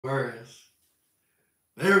Aquarius.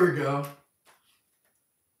 There we go.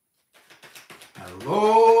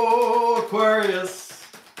 Hello, Aquarius.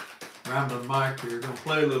 Ramblin Mike here. Gonna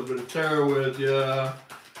play a little bit of tarot with you.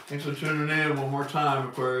 Thanks for tuning in one more time,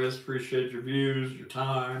 Aquarius. Appreciate your views, your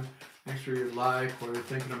time. Thanks for your like, what you're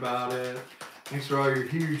thinking about it. Thanks for all your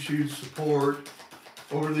huge, huge support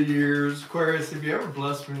over the years. Aquarius, have you ever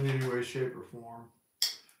blessed me in any way, shape, or form?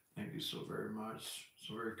 Thank you so very much.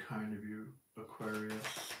 So very kind of you, Aquarius.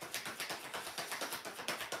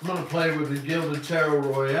 I'm going to play with the Gilded Tarot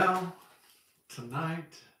Royale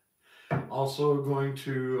tonight. Also going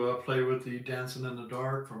to play with the Dancing in the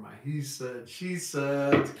Dark for my he said, she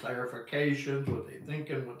said, clarifications, what they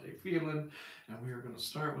thinking, what they feeling. And we are going to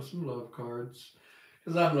start with some love cards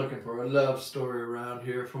because I'm looking for a love story around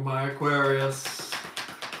here for my Aquarius.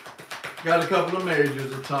 Got a couple of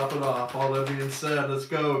majors to top it off. All that being said, let's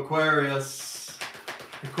go, Aquarius.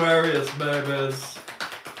 Aquarius, babies.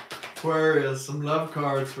 Aquarius, some love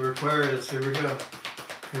cards for Aquarius. Here we go.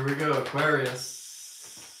 Here we go, Aquarius.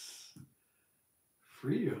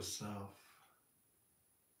 Free yourself.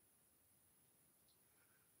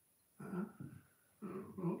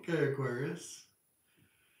 Okay, Aquarius.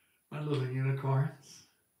 My little unicorns.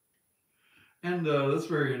 And that's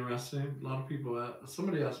very interesting. A lot of people,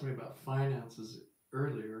 somebody asked me about finances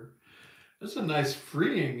earlier. It's a nice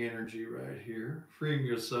freeing energy right here. Freeing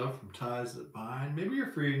yourself from ties that bind. Maybe you're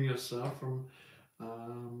freeing yourself from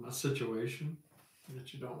a situation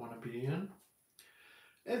that you don't want to be in.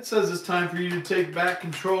 It says it's time for you to take back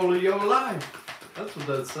control of your life. That's what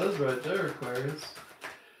that says right there, Aquarius.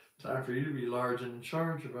 Time for you to be large and in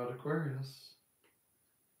charge about Aquarius.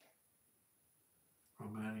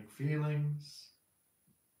 Romantic feelings.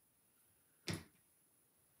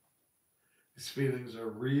 These feelings are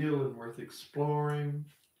real and worth exploring.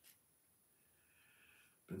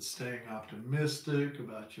 Been staying optimistic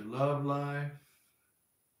about your love life.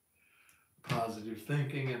 Positive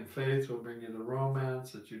thinking and faith will bring you the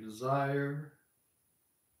romance that you desire.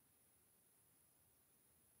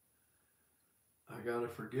 I got a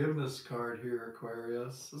forgiveness card here,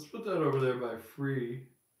 Aquarius. Let's put that over there by free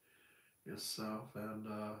yourself and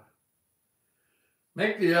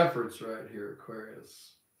make the efforts right here,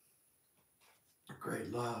 Aquarius.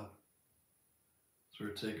 Great love. So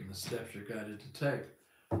we're taking the steps you're guided to take.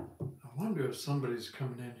 I wonder if somebody's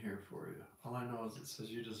coming in here for you. All I know is it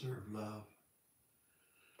says you deserve love.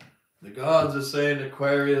 The gods are saying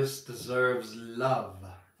Aquarius deserves love.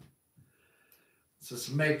 Let's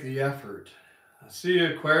just make the effort. I see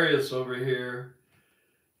Aquarius over here.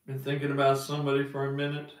 Been thinking about somebody for a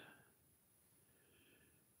minute.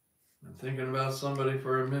 Been thinking about somebody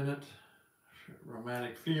for a minute.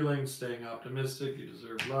 Romantic feelings, staying optimistic, you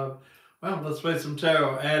deserve love. Well, let's play some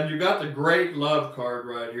tarot. And you got the Great Love card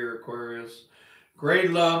right here, Aquarius.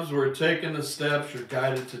 Great loves, we're taking the steps you're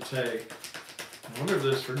guided to take. I wonder if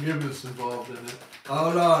there's forgiveness involved in it.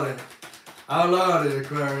 Oh, Lordy. Oh, Lordy,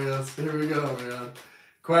 Aquarius. Here we go, man.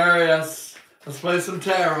 Aquarius, let's play some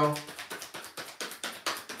tarot.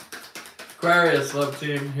 Aquarius, love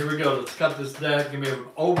team. Here we go. Let's cut this deck. Give me an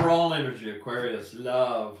overall energy. Aquarius,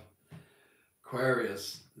 love.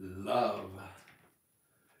 Aquarius, love.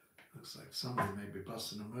 Looks like somebody may be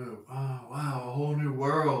busting a move. Oh, wow, a whole new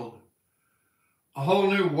world. A whole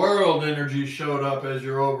new world energy showed up as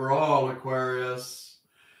your overall, Aquarius.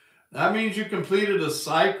 That means you completed a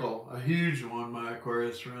cycle, a huge one, my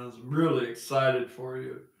Aquarius friends. I'm really excited for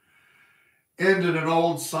you. Ended an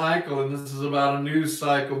old cycle, and this is about a new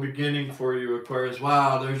cycle beginning for you, Aquarius.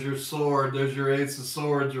 Wow, there's your sword. There's your Ace of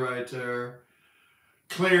Swords right there.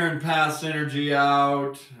 Clearing past energy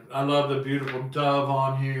out. I love the beautiful dove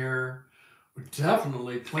on here. We're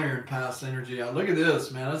definitely clearing past energy out. Look at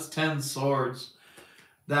this, man. That's 10 swords.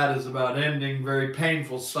 That is about ending very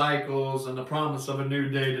painful cycles and the promise of a new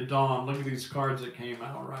day to dawn. Look at these cards that came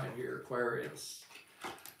out right here, Aquarius.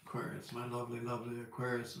 Aquarius, my lovely, lovely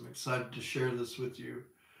Aquarius. I'm excited to share this with you.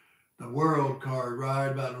 The World card, right?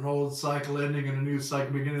 About an old cycle ending and a new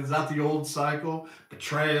cycle beginning. Is that the old cycle?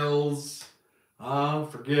 Betrayals.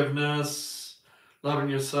 Forgiveness, loving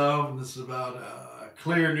yourself, and this is about a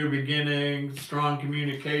clear new beginning, strong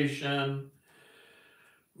communication,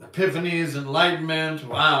 epiphanies, enlightenment.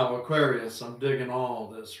 Wow, Aquarius, I'm digging all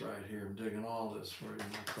this right here. I'm digging all this for you,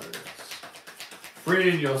 Aquarius.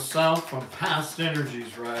 Freeing yourself from past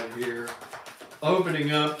energies right here,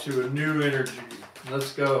 opening up to a new energy.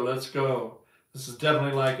 Let's go, let's go. This is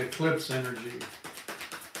definitely like eclipse energy.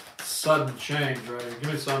 Sudden change right here.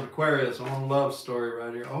 Give me some Aquarius. I want a love story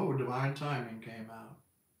right here. Oh, divine timing came out.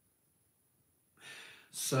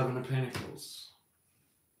 7 of Pentacles.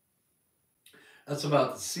 That's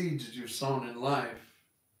about the seeds that you've sown in life.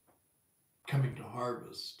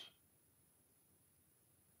 harvest.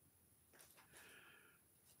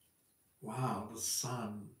 Wow, the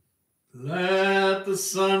sun. Let the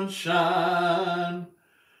sun shine.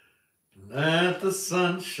 Let the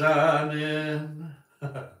sun shine in.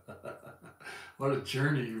 What a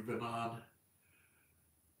journey you've been on.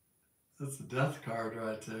 That's the death card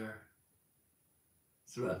right there.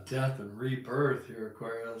 It's about death and rebirth here,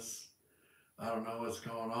 Aquarius. I don't know what's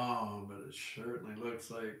going on, but it certainly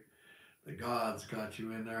looks like the gods got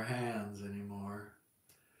you in their hands anymore.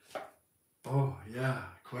 Oh, yeah,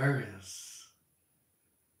 Aquarius.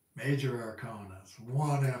 Major arcanas,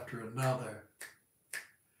 one after another.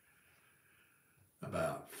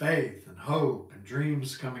 About faith and hope and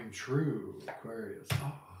dreams coming true, Aquarius.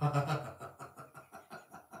 Oh.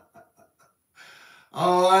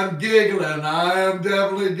 Oh, I'm giggling. I am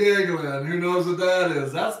definitely giggling. Who knows what that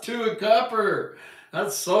is? That's Two of Copper.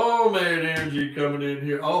 That's soulmate energy coming in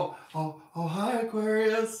here. Oh, hi,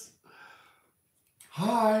 Aquarius.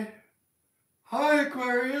 Hi,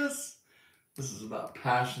 Aquarius. This is about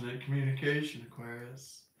passionate communication,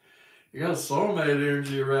 Aquarius. You got soulmate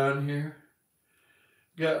energy around here.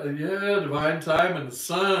 You got, yeah, divine time and the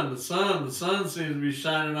sun seems to be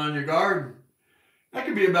shining on your garden. That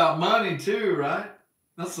could be about money too, right?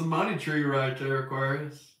 That's the money tree right there,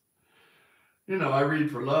 Aquarius. You know, I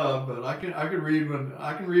read for love, but I can read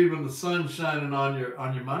when the sun's shining on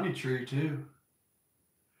your money tree too.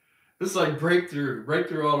 It's like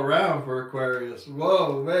breakthrough all around for Aquarius.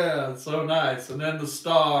 Whoa, man, so nice. And then the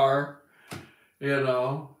star, you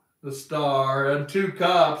know, the star and 2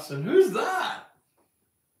 cups. And who's that?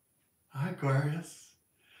 Hi, Aquarius.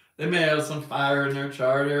 They may have some fire in their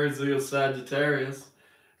chart, Aries, Leo, Sagittarius.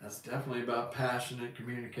 That's definitely about passionate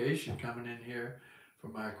communication coming in here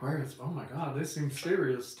from my Aquarius. Oh my God, they seem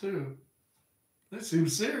serious too. They seem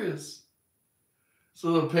serious.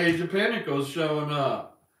 So the Page of Pentacles showing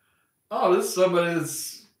up. Oh, this is somebody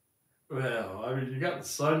that's, well, I mean, you got the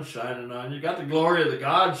sun shining on you. You got the glory of the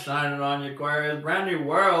gods shining on you, Aquarius. Brand new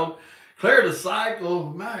world. Clear the cycle.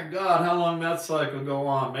 My God, how long that cycle go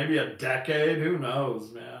on? Maybe a decade? Who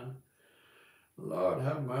knows, man? Lord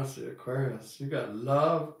have mercy, Aquarius. You got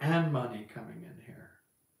love and money coming in here.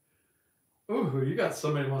 Ooh, you got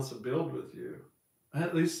somebody who wants to build with you.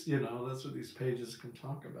 At least, you know, that's what these pages can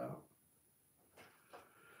talk about.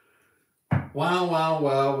 Wow, wow,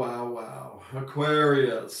 wow, wow, wow.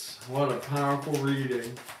 Aquarius. What a powerful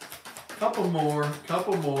reading. Couple more.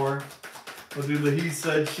 We'll do the he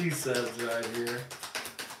said, she says right here.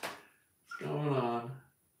 What's going on?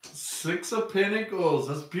 6 of Pentacles.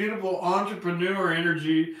 That's beautiful entrepreneur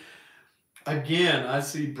energy. Again, I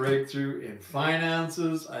see breakthrough in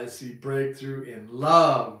finances. I see breakthrough in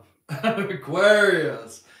love.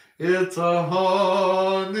 Aquarius. It's a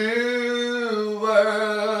whole new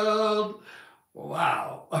world.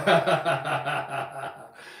 Wow.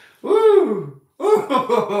 Woo.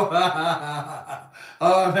 Oh,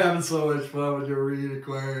 I'm having so much fun with your read,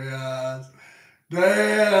 Aquarius.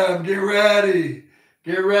 Damn, get ready.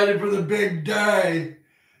 Get ready for the big day.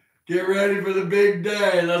 Get ready for the big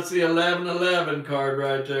day. That's the 1111 card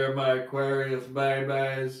right there, my Aquarius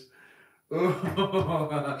babies. My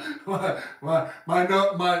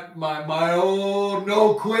old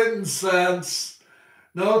no quitting sense.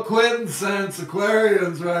 No quitting sense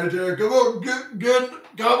Aquarians right there. Come on,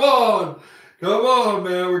 come on,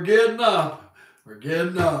 man. We're getting up. We're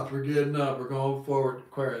going forward,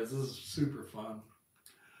 Aquarius. This is super fun.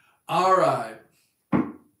 All right.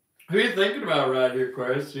 Who are you thinking about right here,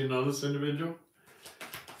 Aquarius? Do you know this individual?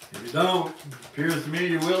 If you don't, it appears to me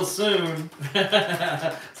you will soon.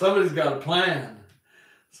 Somebody's got a plan.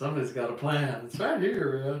 Somebody's got a plan. It's right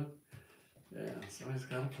here, man. Yeah, somebody's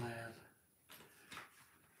got a plan.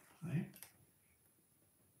 See?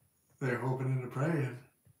 They're hoping and praying.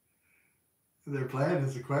 Their plan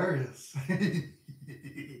is Aquarius.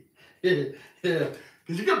 Yeah,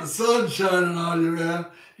 because you got the sun shining on you, man.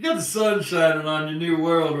 You got the sun shining on your new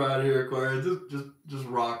world right here, Aquarius. Just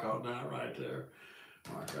rock on that right there.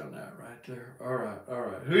 Rock on that right there. All right.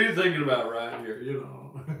 Who are you thinking about right here? You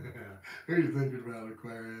know. Who are you thinking about,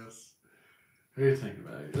 Aquarius? Who are you thinking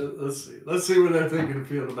about? Let's see. Let's see what they're thinking and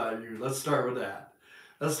feeling about you. Let's start with that.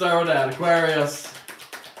 Aquarius.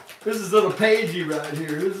 This is little Pagey right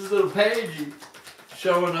here. This is little Pagey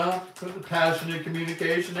showing up with the passionate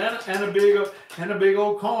communication and a big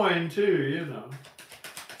old coin too.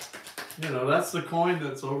 You know that's the coin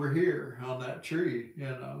that's over here on that tree. You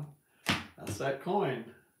know, that's that coin.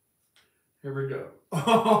 Here we go.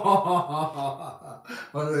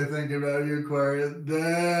 What are they thinking about you, Aquarius?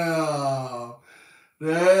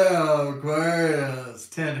 Damn, Aquarius.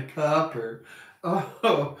 10 of Copper.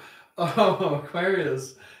 Oh, Oh,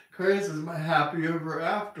 Aquarius. Aquarius is my happy ever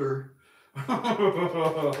after.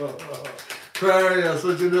 Aquarius,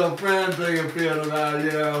 what your little friend think of feeling about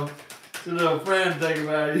you? What your little friend think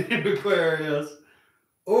about you, Aquarius?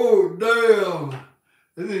 Oh, damn.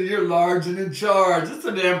 You're large and in charge. It's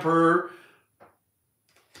an emperor.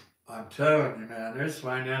 I'm telling you, man, there's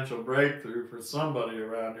financial breakthrough for somebody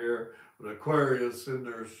around here with Aquarius in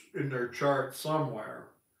their chart somewhere.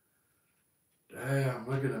 Damn,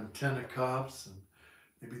 look at them 10 of Cups, and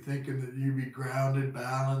maybe thinking that you be grounded,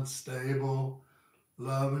 balanced, stable,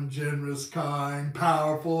 loving, generous, kind,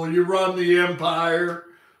 powerful. You run the empire.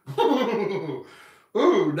 Ooh,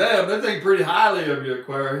 damn, they think pretty highly of you,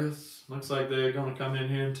 Aquarius. Looks like they're going to come in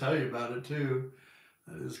here and tell you about it, too.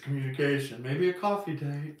 That is communication. Maybe a coffee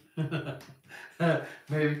date.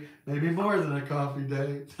 maybe more than a coffee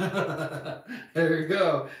date. Here we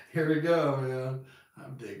go. Here we go, man.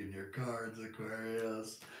 I'm digging your cards,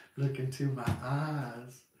 Aquarius. Look into my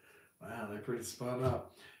eyes. Wow, they're pretty spun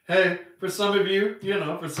up. Hey, for some of you,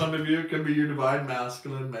 for some of you, it could be your divine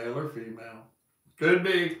masculine, male or female. Could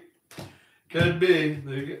be. Could be.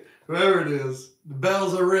 Whoever it is. The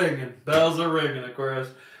bells are ringing. Bells are ringing, Aquarius.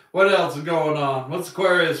 What else is going on? What's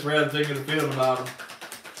Aquarius friend thinking and feeling about him?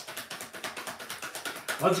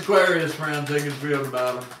 What's Aquarius friend thinking and feeling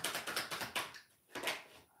about him?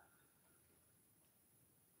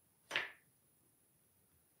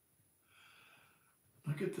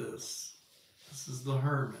 Look at this. This is the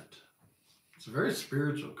Hermit. It's a very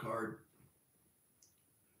spiritual card.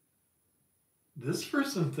 This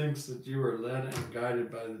person thinks that you are led and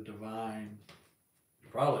guided by the divine. You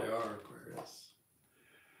probably are, Aquarius.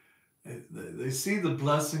 They see the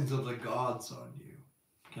blessings of the gods on you.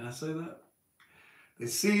 Can I say that? They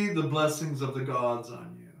see the blessings of the gods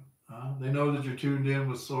on you. They know that you're tuned in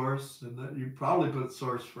with Source and that you probably put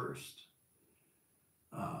Source first.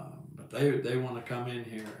 But they want to come in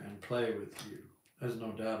here and play with you. There's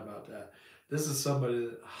no doubt about that. This is somebody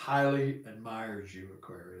that highly admires you,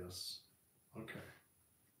 Aquarius. Okay.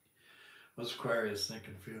 What's Aquarius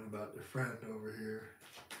thinking, feeling about their friend over here?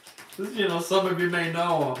 Some of you may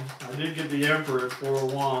know him. I did get the Emperor at 4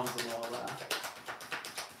 of Wands and all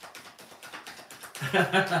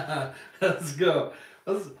that. Let's go.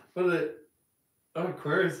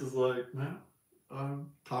 Aquarius is like, man,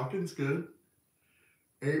 talking's good.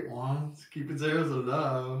 8 Wands, keep it there as a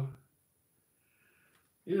love.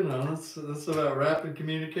 That's about rapid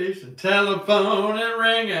communication. Telephone and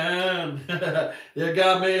ringing. You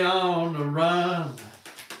got me on the run.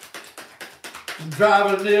 I'm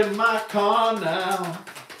driving in my car now.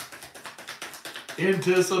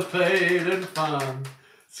 Anticipating fun.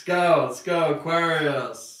 Let's go,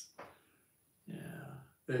 Aquarius. Yeah,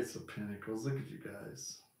 Ace of Pentacles. Look at you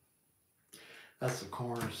guys. That's the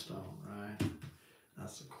cornerstone, right?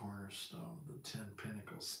 That's the cornerstone, the 10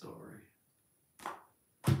 Pentacles story.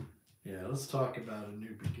 Yeah, let's talk about a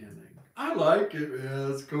new beginning. I like it,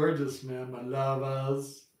 man. It's gorgeous, man. My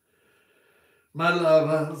lovers. My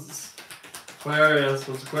lovers. Aquarius.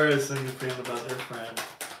 What's Aquarius thinking, feeling about their friend?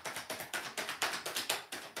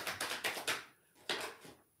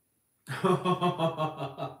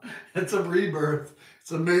 It's a rebirth.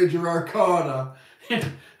 It's a major arcana.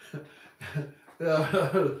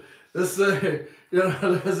 This thing,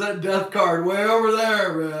 there's that death card way over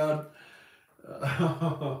there, man.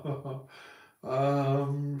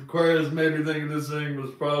 Aquarius may be thinking this thing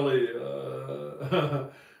was probably,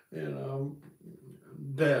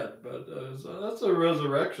 dead, but so that's a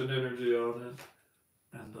resurrection energy on it.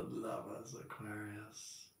 And the lovers,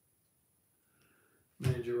 Aquarius.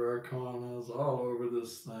 Major arcanas all over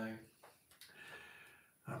this thing.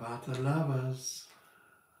 About the lovers.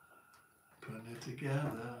 Putting it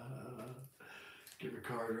together. Give a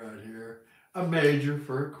card right here. A major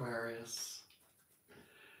for Aquarius.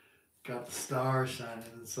 Got the star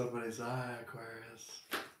shining in somebody's eye, Aquarius.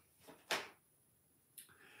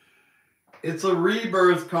 It's a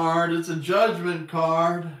rebirth card. It's a judgment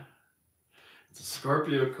card. It's a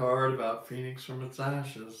Scorpio card about Phoenix from its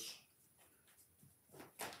ashes.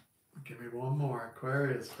 Give me one more,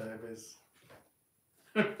 Aquarius, babies.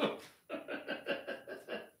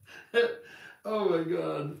 Oh my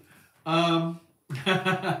God.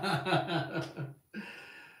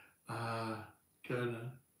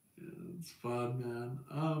 It's fun,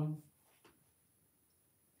 man.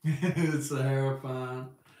 It's the Hierophant.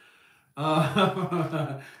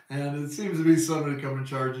 And it seems to be somebody coming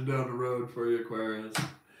charging down the road for you, Aquarius.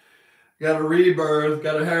 Got a rebirth,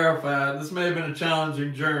 got a Hierophant. This may have been a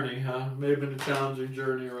challenging journey, huh? May have been a challenging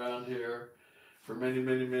journey around here for many,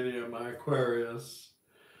 many, many of my Aquarius.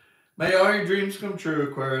 May all your dreams come true,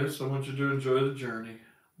 Aquarius. I want you to enjoy the journey.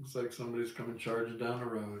 Looks like somebody's coming charging down the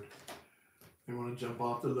road. They want to jump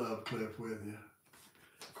off the love cliff with you.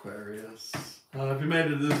 Aquarius. If you made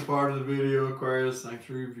it to this part of the video, Aquarius, thanks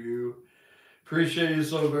for your review. Appreciate you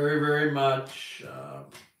so very, very much.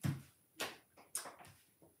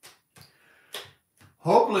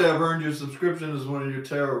 Hopefully I've earned your subscription as one of your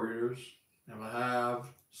tarot readers. If I have,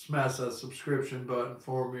 smash that subscription button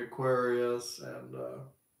for me, Aquarius, and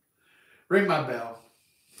ring my bell.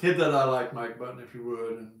 Hit that I like Mike button if you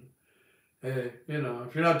would. And hey, you know,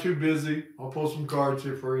 if you're not too busy, I'll pull some cards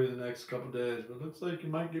here for you in the next couple of days. But it looks like you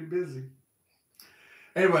might get busy.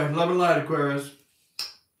 Anyway, love and light, Aquarius.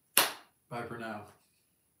 Bye for now.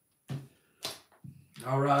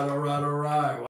 All right.